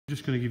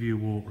Just going to give you a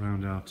walk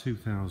around our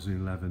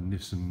 2011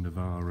 Nissan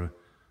Navara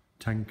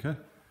TENKA.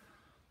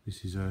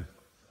 This is a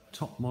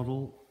top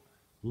model,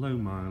 low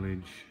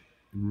mileage,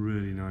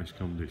 really nice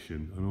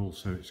condition, and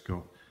also it's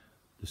got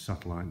the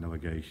satellite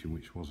navigation,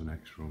 which was an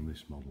extra on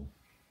this model.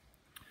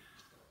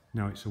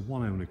 Now it's a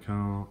one owner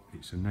car,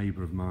 it's a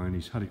neighbour of mine,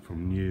 he's had it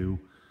from new,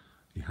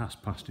 he has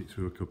passed it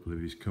through a couple of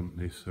his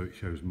companies, so it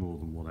shows more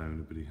than one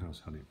owner, but he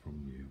has had it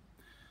from new,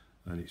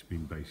 and it's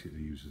been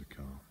basically used as a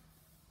car.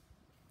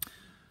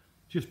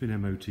 Just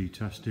been MOT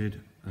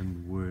tested,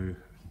 and we're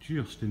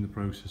just in the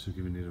process of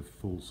giving it a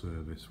full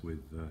service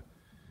with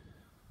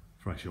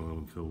fresh oil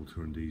and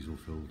filter and diesel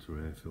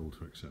filter, air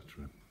filter,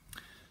 etc.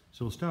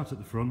 So we'll start at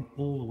the front.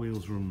 All the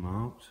wheels are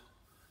unmarked,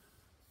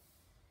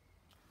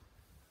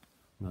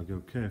 and I'll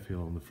go carefully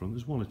along the front.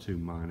 There's one or two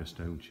minor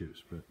stone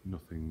chips, but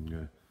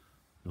nothing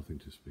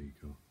to speak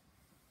of.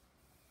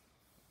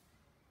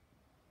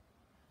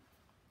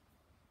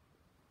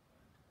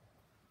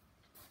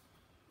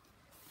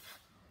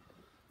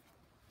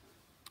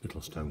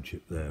 Little stone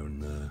chip there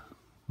and there,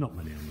 not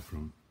many on the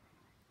front.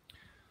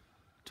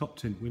 Top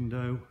tint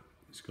window,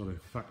 it's got a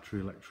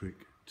factory electric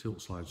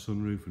tilt slide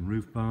sunroof and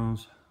roof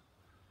bars.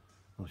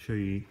 I'll show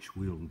you each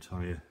wheel and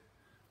tyre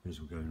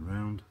as we're going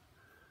round.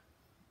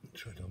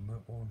 Tread on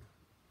that one.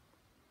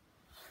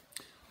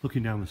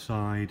 Looking down the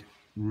side,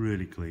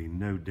 really clean,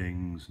 no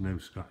dings, no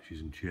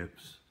scratches and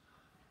chips.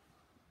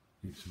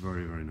 It's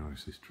very, very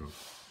nice, this truck.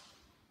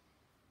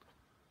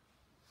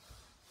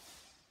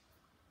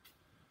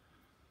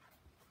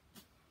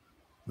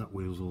 That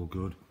wheel's all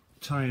good.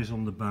 Tyres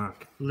on the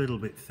back, a little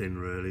bit thin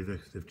really.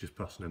 They've just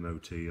passed an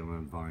MOT on an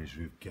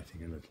advisory of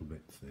getting a little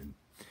bit thin.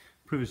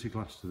 Privacy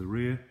glass to the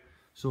rear.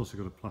 It's also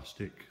got a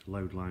plastic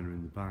load liner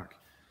in the back.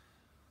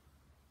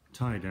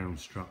 Tie down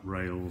strap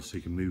rails so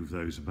you can move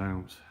those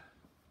about.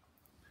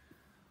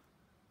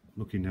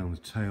 Looking down the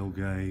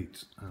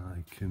tailgate,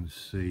 I can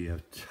see a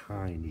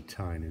tiny,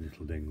 tiny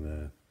little ding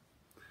there.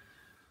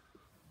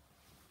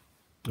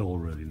 All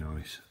really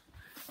nice.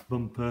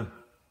 Bumper.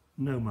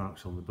 No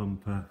marks on the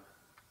bumper.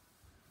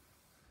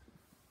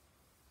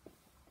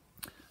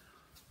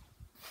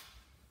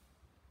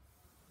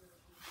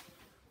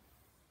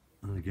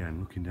 And again,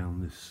 looking down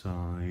this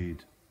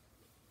side,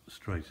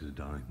 straight as a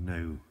die,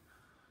 no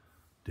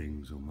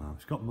dings or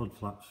marks. It's got mud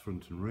flaps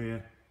front and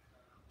rear,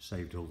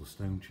 saved all the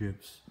stone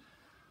chips.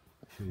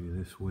 I'll show you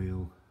this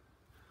wheel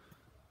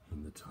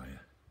and the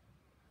tyre.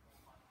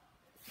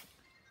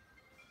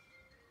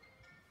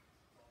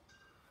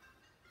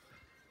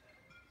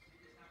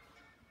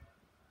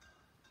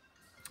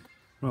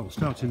 Right, we'll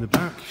start in the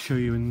back, show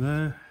you in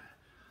there.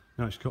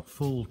 Now it's got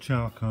full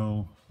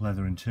charcoal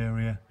leather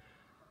interior,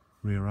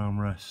 rear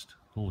armrest,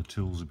 all the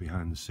tools are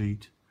behind the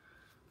seat,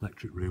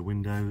 electric rear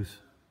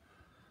windows,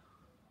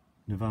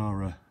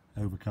 Navara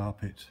over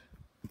carpet,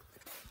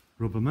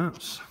 rubber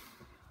mats.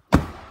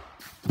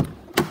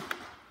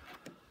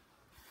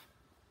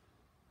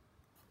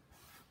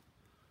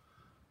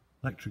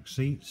 Electric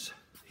seats,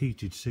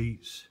 heated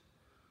seats,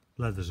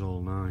 leather's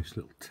all nice,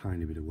 little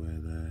tiny bit of wear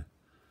there.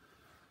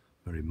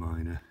 Very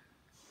minor.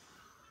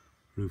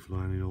 Roof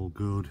lining all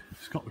good.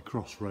 It's got the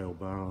cross rail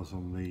bars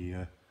on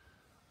the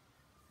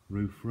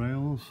roof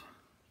rails.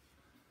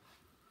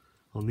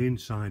 On the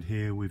inside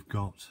here we've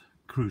got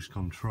cruise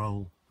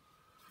control,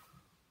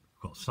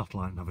 we've got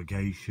satellite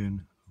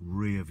navigation,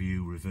 rear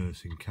view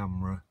reversing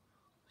camera,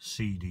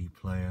 CD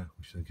player,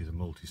 which I think is a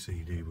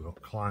multi-CD. We've got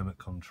climate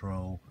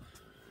control,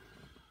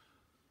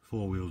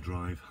 four-wheel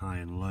drive high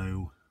and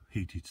low,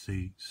 heated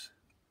seats,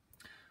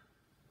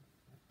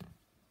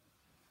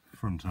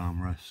 front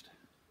armrest,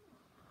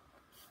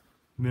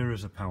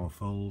 mirrors are power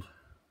fold,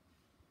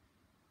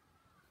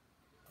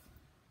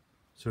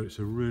 so it's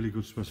a really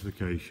good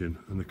specification,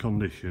 and the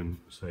condition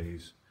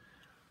says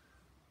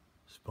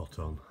spot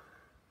on.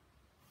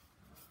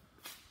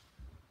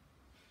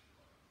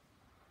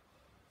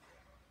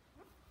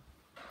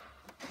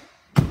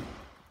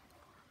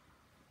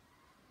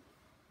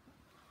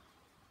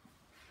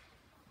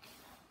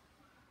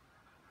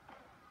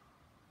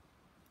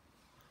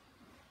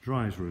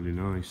 Drives really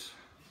nice.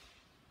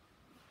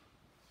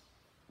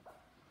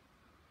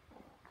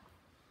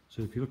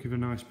 So if you're looking for a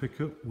nice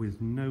pickup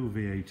with no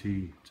VAT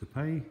to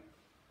pay,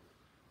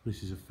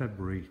 this is a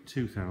February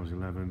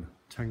 2011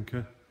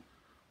 TENKA.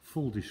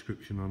 Full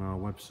description on our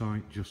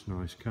website,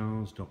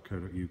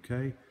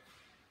 justnicecars.co.uk.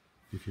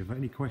 If you have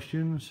any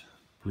questions,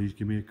 please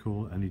give me a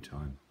call at any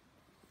time.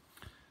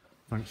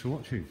 Thanks for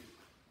watching.